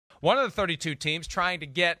one of the 32 teams trying to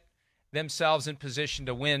get themselves in position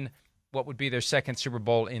to win what would be their second Super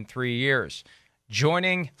Bowl in 3 years,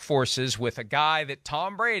 joining forces with a guy that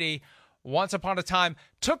Tom Brady, once upon a time,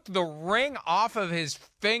 took the ring off of his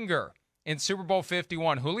finger in Super Bowl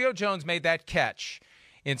 51. Julio Jones made that catch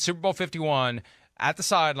in Super Bowl 51 at the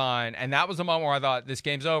sideline, and that was the moment where I thought, this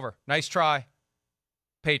game's over. Nice try,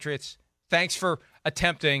 Patriots. Thanks for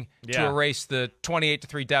attempting to erase the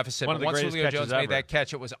 28-3 deficit. But once Julio Jones made that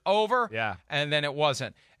catch, it was over, and then it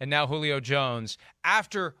wasn't. And now Julio Jones,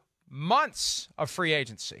 after months of free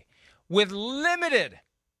agency, with limited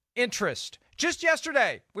interest. Just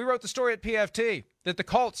yesterday, we wrote the story at PFT that the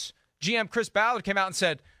Colts GM Chris Ballard came out and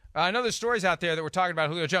said, I know there's stories out there that we're talking about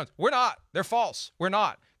Julio Jones. We're not. They're false. We're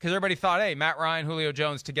not. Because everybody thought, hey, Matt Ryan, Julio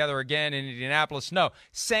Jones together again in Indianapolis. No.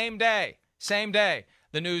 Same day,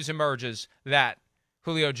 the news emerges that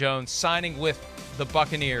Julio Jones signing with the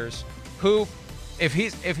Buccaneers, who, if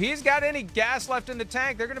he's got any gas left in the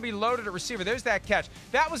tank, they're going to be loaded at receiver. There's that catch.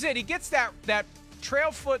 That was it. He gets that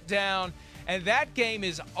trail foot down, and that game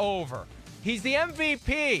is over. He's the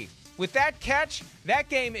MVP. With that catch, that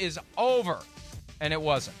game is over. And it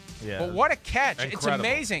wasn't. Yeah. But what a catch. Incredible. It's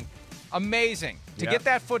amazing. Amazing. To get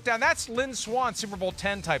that foot down. That's Lynn Swann Super Bowl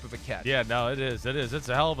 10 type of a catch. Yeah, no, it is. It is. It's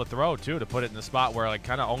a hell of a throw, too, to put it in the spot where like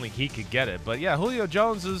kind of only he could get it. But, yeah, Julio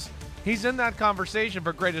Jones he's in that conversation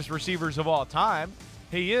for greatest receivers of all time.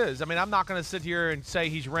 He is. I mean, I'm not going to sit here and say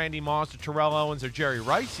he's Randy Moss or Terrell Owens or Jerry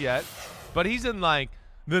Rice yet, but he's in, like,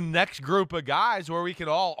 the next group of guys where we could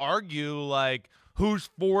all argue, like, who's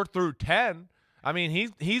 4 through 10. I mean,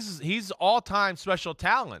 he's all-time special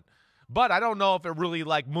talent. But I don't know if it really,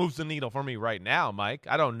 like, moves the needle for me right now, Mike.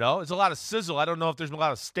 I don't know. It's a lot of sizzle. I don't know if there's a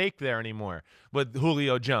lot of steak there anymore with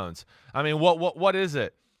Julio Jones. I mean, what is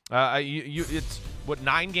it? It's,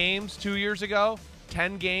 9 games 2 years ago?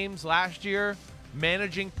 10 games last year?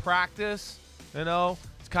 Managing practice? You know,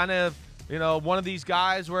 it's kind of, you know, one of these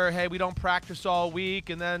guys where, hey, we don't practice all week,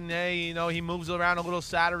 and then, hey, you know, he moves around a little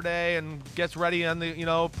Saturday and gets ready on the, you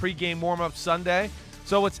know, pregame warm-up Sunday.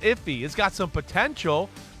 So it's iffy. It's got some potential,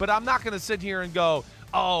 but I'm not going to sit here and go,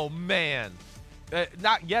 oh, man,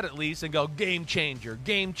 not yet at least, and go, game changer,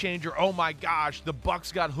 oh, my gosh, the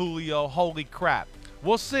Bucs got Julio, holy crap.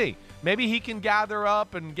 We'll see. Maybe he can gather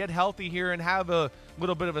up and get healthy here and have a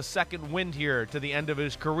little bit of a second wind here to the end of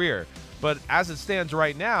his career. But as it stands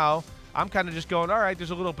right now, I'm kind of just going, all right,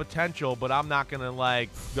 there's a little potential, but I'm not going to, like,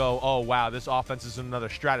 go, oh, wow, this offense is in another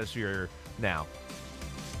stratosphere now.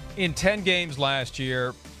 In 10 games last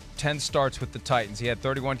year, 10 starts with the Titans. He had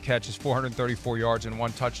 31 catches, 434 yards, and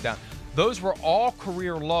 1 touchdown. Those were all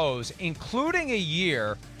career lows, including a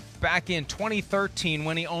year back in 2013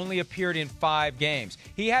 when he only appeared in 5 games.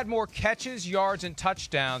 He had more catches, yards, and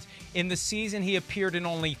touchdowns in the season he appeared in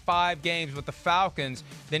only 5 games with the Falcons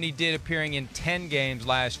than he did appearing in 10 games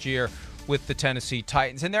last year with the Tennessee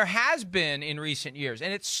Titans. And there has been in recent years,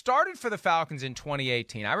 and it started for the Falcons in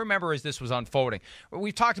 2018. I remember as this was unfolding.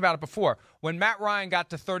 We've talked about it before. When Matt Ryan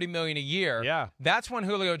got to $30 million a year, that's when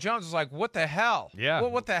Julio Jones was like, what the hell? Yeah.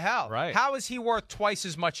 Well, what the hell? Right. How is he worth twice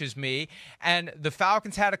as much as me? And the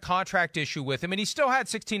Falcons had a contract issue with him, and he still had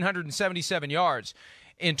 1,677 yards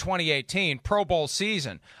in 2018, Pro Bowl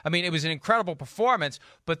season. I mean, it was an incredible performance,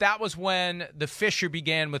 but that was when the fissure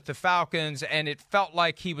began with the Falcons, and it felt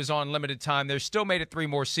like he was on limited time. They still made it 3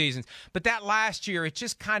 more seasons. But that last year, it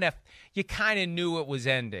just you kind of knew it was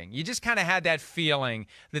ending. You just kind of had that feeling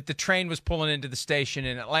that the train was pulling into the station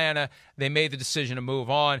in Atlanta. They made the decision to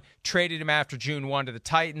move on, traded him after June 1 to the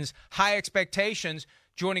Titans. High expectations,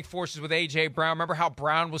 joining forces with A.J. Brown. Remember how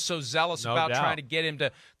Brown was so zealous about trying to get him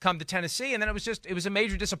to come to Tennessee? And then it was a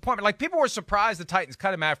major disappointment. Like, people were surprised the Titans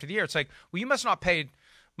cut him after the year. It's like, well, you must not pay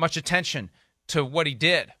much attention to what he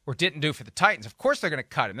did or didn't do for the Titans. Of course they're going to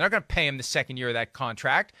cut him. They're going to pay him the second year of that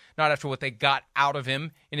contract, not after what they got out of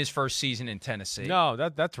him in his first season in Tennessee. No,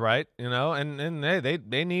 that's right. You know, and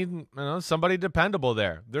they need, somebody dependable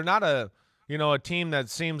there. They're not a team that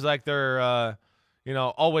seems like they're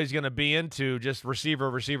always going to be into just receiver.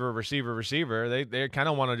 They kind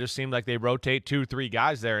of want to just seem like they rotate 2-3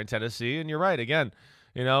 guys there in Tennessee. And you're right. Again,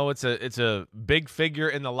 it's a big figure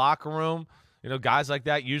in the locker room. Guys like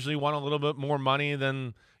that usually want a little bit more money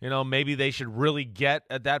than, maybe they should really get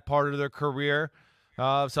at that part of their career.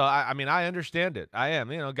 So I understand it. I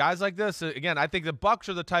am, guys like this, again, I think the Bucs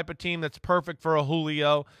are the type of team that's perfect for a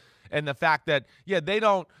Julio. And the fact that,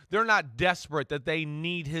 they're not desperate that they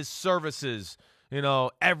need his services,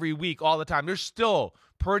 every week, all the time. They're still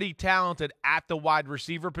pretty talented at the wide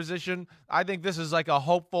receiver position. I think this is like a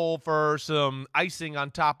hopeful for some icing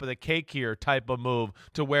on top of the cake here type of move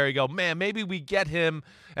to where you go, man, maybe we get him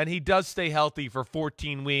and he does stay healthy for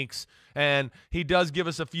 14 weeks and he does give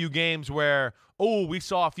us a few games where, we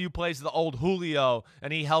saw a few plays of the old Julio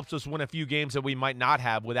and he helps us win a few games that we might not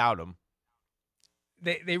have without him.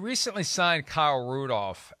 They recently signed Kyle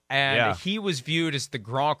Rudolph, and he was viewed as the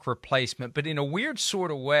Gronk replacement, but in a weird sort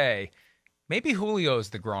of way, maybe Julio's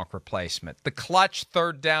the Gronk replacement. The clutch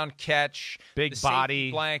third down catch, big the body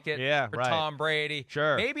blanket for Tom Brady.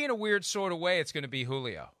 Sure. Maybe in a weird sort of way it's going to be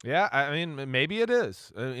Julio. Yeah, I mean, maybe it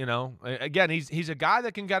is. Again, he's a guy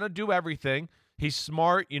that can kind of do everything. He's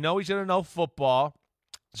smart. He's going to know football.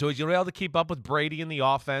 So he's going to be able to keep up with Brady in the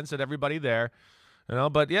offense and everybody there.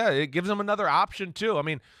 But yeah, it gives him another option too. I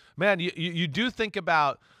mean, man, you do think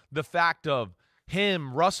about the fact of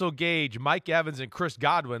him, Russell Gage, Mike Evans, and Chris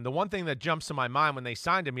Godwin. The one thing that jumps to my mind when they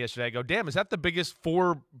signed him yesterday, I go, damn, is that the biggest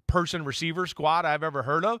four-person receiver squad I've ever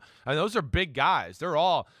heard of? I mean, those are big guys. They're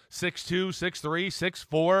all 6'2",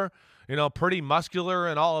 6'3", 6'4", pretty muscular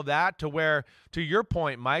and all of that, to where, to your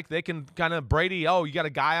point, Mike, they can kind of Brady, you got a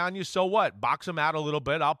guy on you, so what? Box him out a little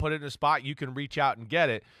bit. I'll put it in a spot. You can reach out and get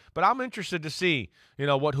it. But I'm interested to see,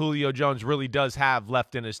 what Julio Jones really does have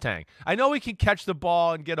left in his tank. I know he can catch the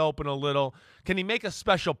ball and get open a little. Can he make a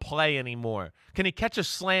special play anymore? Can he catch a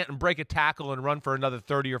slant and break a tackle and run for another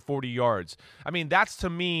 30 or 40 yards? I mean, that's, to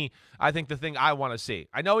me, I think the thing I want to see.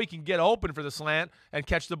 I know he can get open for the slant and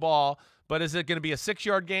catch the ball, but is it going to be a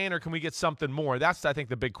 6-yard gain or can we get something more? That's, I think,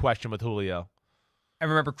 the big question with Julio. I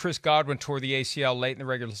remember Chris Godwin tore the ACL late in the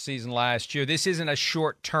regular season last year. This isn't a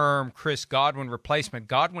short-term Chris Godwin replacement.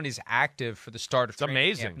 Godwin is active for the start of training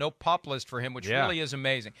amazing camp. No PUP list for him, which really is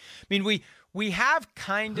amazing. I mean, we have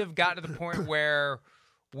kind of got to the point where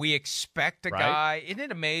we expect a guy. Isn't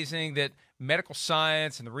it amazing that medical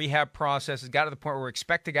science and the rehab process has got to the point where we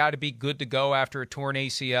expect a guy to be good to go after a torn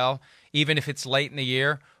ACL, even if it's late in the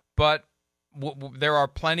year? But there are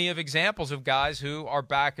plenty of examples of guys who are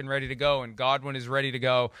back and ready to go, and Godwin is ready to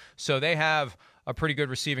go. So they have a pretty good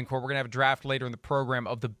receiving core. We're going to have a draft later in the program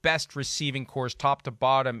of the best receiving cores, top to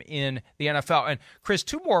bottom, in the NFL. And, Chris,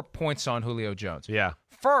 2 more points on Julio Jones. Yeah.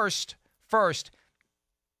 First,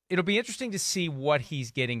 it'll be interesting to see what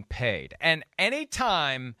he's getting paid. And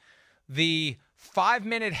anytime the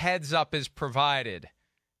 5-minute heads up is provided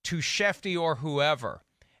to Shefty or whoever,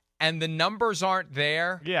 and the numbers aren't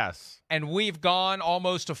there. Yes. And we've gone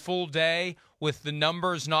almost a full day with the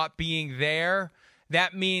numbers not being there.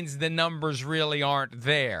 That means the numbers really aren't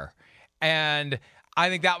there. And I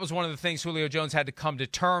think that was one of the things Julio Jones had to come to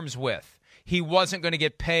terms with. He wasn't going to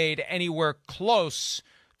get paid anywhere close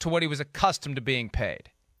to what he was accustomed to being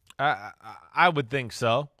paid. I would think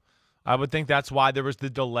so. I would think that's why there was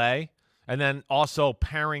the delay. And then also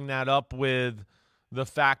pairing that up with the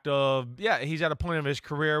fact of, he's at a point of his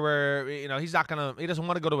career where, he doesn't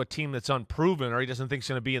want to go to a team that's unproven or he doesn't think he's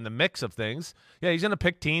going to be in the mix of things. Yeah, he's going to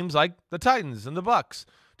pick teams like the Titans and the Bucs,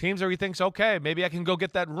 teams where he thinks, okay, maybe I can go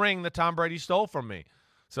get that ring that Tom Brady stole from me.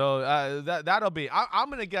 So that'll be, I'm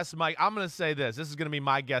going to guess, Mike, I'm going to say this. This is going to be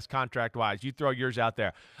my guess contract-wise. You throw yours out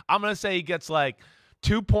there. I'm going to say he gets like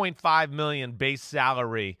 $2.5 million base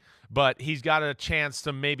salary, but he's got a chance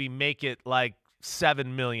to maybe make it like $7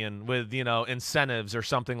 million with, incentives or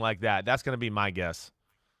something like that. That's going to be my guess.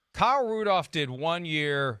 Kyle Rudolph did 1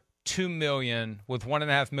 year, $2 million with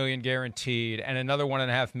 $1.5 million guaranteed and another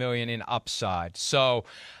 $1.5 million in upside. So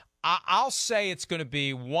I'll say it's going to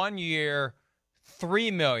be 1 year,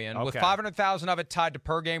 $3 million, with $500,000 of it tied to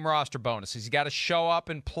per game roster bonuses. You got to show up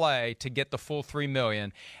and play to get the full $3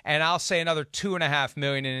 million, and I'll say another $2.5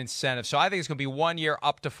 million in incentives. So I think it's going to be 1 year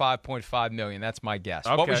up to $5.5 million. That's my guess.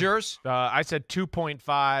 Okay. What was yours? I said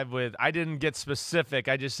 2.5 with. I didn't get specific.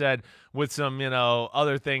 I just said with some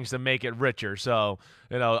other things to make it richer. So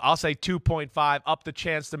I'll say 2.5 up the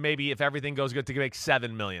chance to maybe, if everything goes good, to make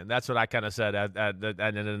 $7 million. That's what I kind of said at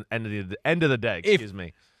the end of the day. Excuse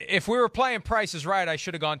me. If we were playing prices right, I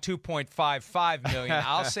should have gone 2.55 million.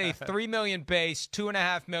 I'll say $3 million base,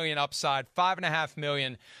 $2.5 million upside, $5.5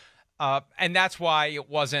 million, and that's why it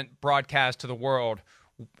wasn't broadcast to the world.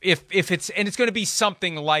 If it's going to be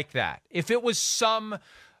something like that. If it was some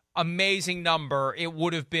amazing number, it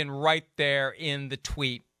would have been right there in the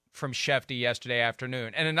tweet from Shefty yesterday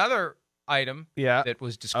afternoon. And another item that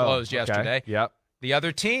was disclosed yesterday. Yep. The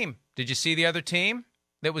other team. Did you see the other team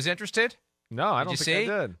that was interested? No, I don't think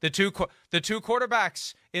I did. The two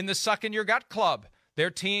quarterbacks in the Suck in Your Gut Club. Their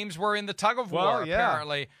teams were in the tug of war,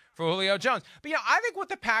 apparently, for Julio Jones. But, I think what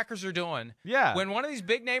the Packers are doing, when one of these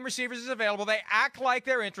big-name receivers is available, they act like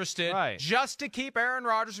they're interested just to keep Aaron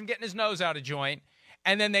Rodgers from getting his nose out of joint.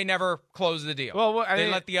 And then they never close the deal. Well, they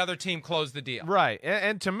let the other team close the deal. Right.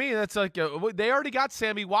 And to me, that's like they already got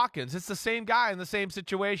Sammy Watkins. It's the same guy in the same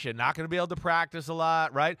situation. Not going to be able to practice a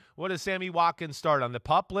lot, right? What does Sammy Watkins start on, the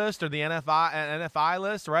PUP list or the NFI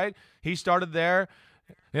list, right? He started there.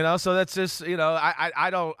 So that's just, I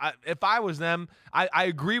don't – if I was them, I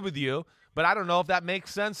agree with you. But I don't know if that makes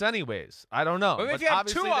sense anyways. I don't know. But if you have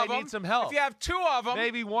two of them, need some help. If you have two of them,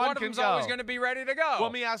 maybe one of them's always going to be ready to go. Well,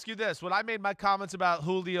 let me ask you this. When I made my comments about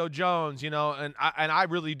Julio Jones, and I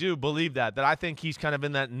really do believe that I think he's kind of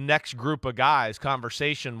in that next group of guys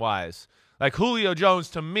conversation-wise. Like Julio Jones,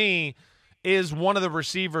 to me, is one of the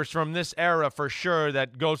receivers from this era for sure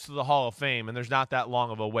that goes to the Hall of Fame, and there's not that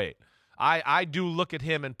long of a wait. I do look at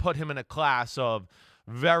him and put him in a class of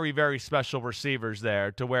very, very special receivers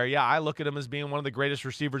there to where, I look at him as being one of the greatest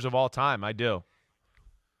receivers of all time. I do.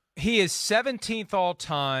 He is 17th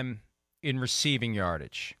all-time in receiving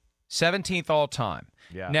yardage. 17th all-time.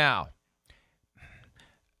 Yeah. Now,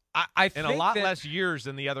 I think a lot less years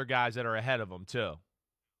than the other guys that are ahead of him, too.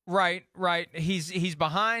 Right. He's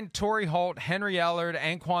behind Torrey Holt, Henry Ellard,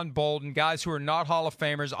 Anquan Bolden, guys who are not Hall of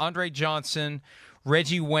Famers, Andre Johnson,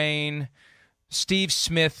 Reggie Wayne, Steve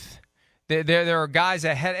Smith. There are guys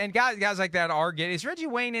ahead, and guys like that are getting. Is Reggie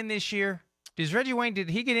Wayne in this year? Did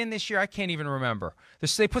he get in this year? I can't even remember.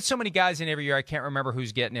 They put so many guys in every year, I can't remember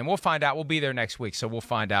who's getting in. We'll find out. We'll be there next week, so we'll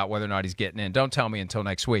find out whether or not he's getting in. Don't tell me until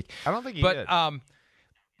next week. I don't think he did.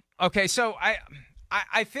 Okay, so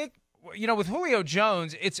I think, with Julio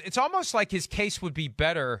Jones, it's almost like his case would be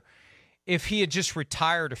better if he had just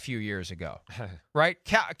retired a few years ago, right?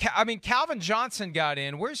 Calvin Johnson got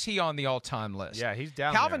in. Where's he on the all-time list? Yeah, he's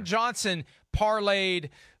down Calvin there. Johnson parlayed,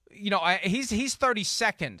 he's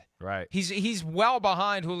 32nd. Right. He's well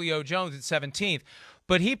behind Julio Jones at 17th,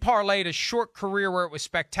 but he parlayed a short career where it was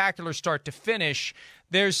spectacular start to finish.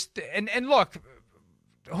 And look,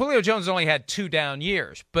 Julio Jones only had 2 down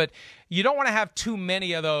years, but you don't want to have too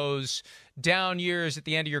many of those down years at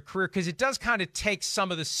the end of your career because it does kind of take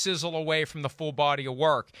some of the sizzle away from the full body of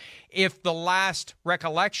work. If the last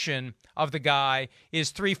recollection of the guy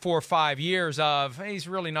is 3, 4, 5 years of he's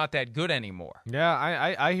really not that good anymore.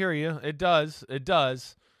 Yeah, I hear you. It does.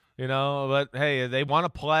 But hey, they want to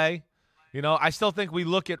play. I still think we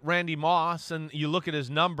look at Randy Moss and you look at his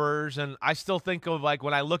numbers, and I still think of like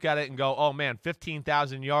when I look at it and go, oh man,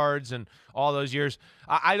 15,000 yards and all those years.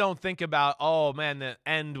 I don't think about, oh man, the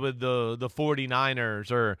end with the 49ers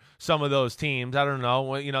or some of those teams. I don't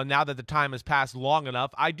know. Now that the time has passed long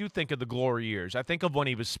enough, I do think of the glory years. I think of when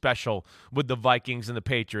he was special with the Vikings and the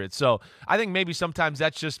Patriots. So I think maybe sometimes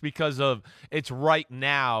that's just because of it's right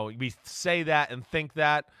now. We say that and think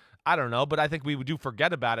that. I don't know, but I think we do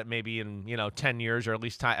forget about it maybe in 10 years or at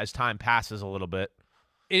least as time passes a little bit.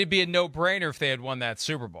 It'd be a no-brainer if they had won that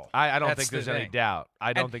Super Bowl. I don't think there's any doubt.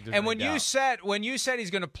 And when you said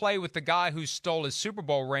he's going to play with the guy who stole his Super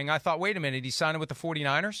Bowl ring, I thought, wait a minute, did he sign it with the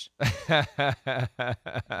 49ers?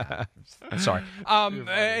 Sorry.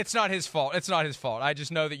 It's not his fault. It's not his fault. I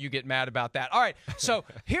just know that you get mad about that. All right, so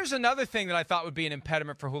here's another thing that I thought would be an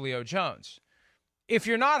impediment for Julio Jones. If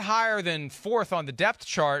you're not higher than 4th on the depth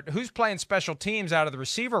chart, who's playing special teams out of the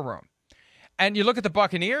receiver room? And you look at the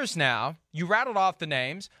Buccaneers now, you rattled off the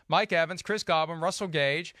names, Mike Evans, Chris Godwin, Russell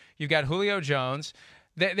Gage, you've got Julio Jones.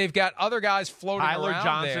 They've got other guys floating around there. Tyler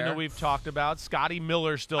Johnson, who we've talked about. Scotty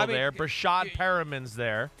Miller's still there. Brashad Perriman's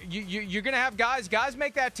there. You're going to have guys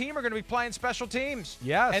make that team are going to be playing special teams.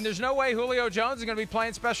 Yes. And there's no way Julio Jones is going to be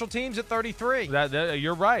playing special teams at 33.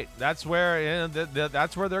 You're right. That's where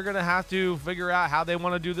that's where they're going to have to figure out how they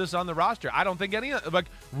want to do this on the roster. I don't think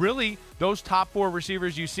really those top 4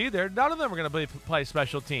 receivers you see there, none of them are going to play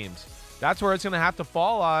special teams. That's where it's going to have to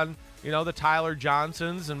fall on the Tyler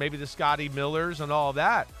Johnsons and maybe the Scotty Millers and all of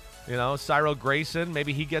that. Cyril Grayson,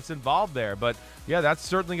 maybe he gets involved there. But, yeah, that's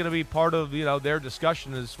certainly going to be part of, their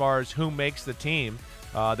discussion as far as who makes the team.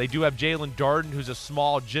 They do have Jalen Darden, who's a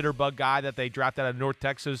small jitterbug guy that they drafted out of North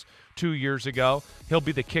Texas 2 years ago. He'll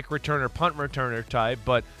be the kick returner, punt returner type.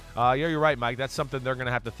 But, yeah, you're right, Mike. That's something they're going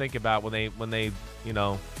to have to think about when they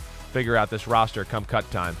figure out this roster come cut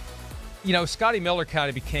time. Scotty Miller kind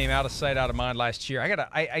of became out of sight, out of mind last year.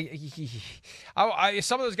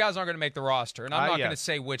 Some of those guys aren't going to make the roster, and I'm not going to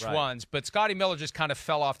say which ones, but Scotty Miller just kind of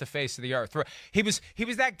fell off the face of the earth. He was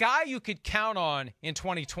that guy you could count on in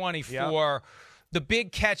 2020 for the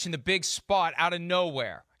big catch in the big spot out of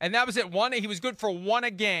nowhere. And that was it. He was good for one a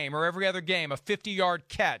game or every other game, a 50-yard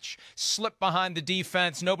catch, slip behind the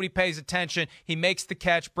defense. Nobody pays attention. He makes the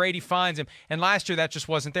catch. Brady finds him. And last year that just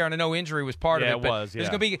wasn't there. And I know injury was part of it. It was, There's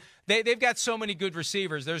going to be they've got so many good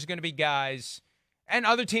receivers. There's going to be guys, and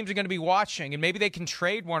other teams are going to be watching, and maybe they can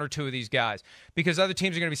trade one or two of these guys because other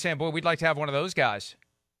teams are going to be saying, boy, we'd like to have one of those guys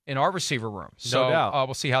in our receiver room. So no doubt.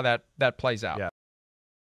 We'll see how that plays out. Yeah.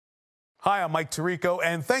 Hi, I'm Mike Tirico,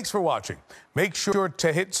 and thanks for watching. Make sure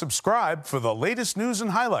to hit subscribe for the latest news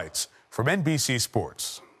and highlights from NBC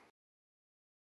Sports.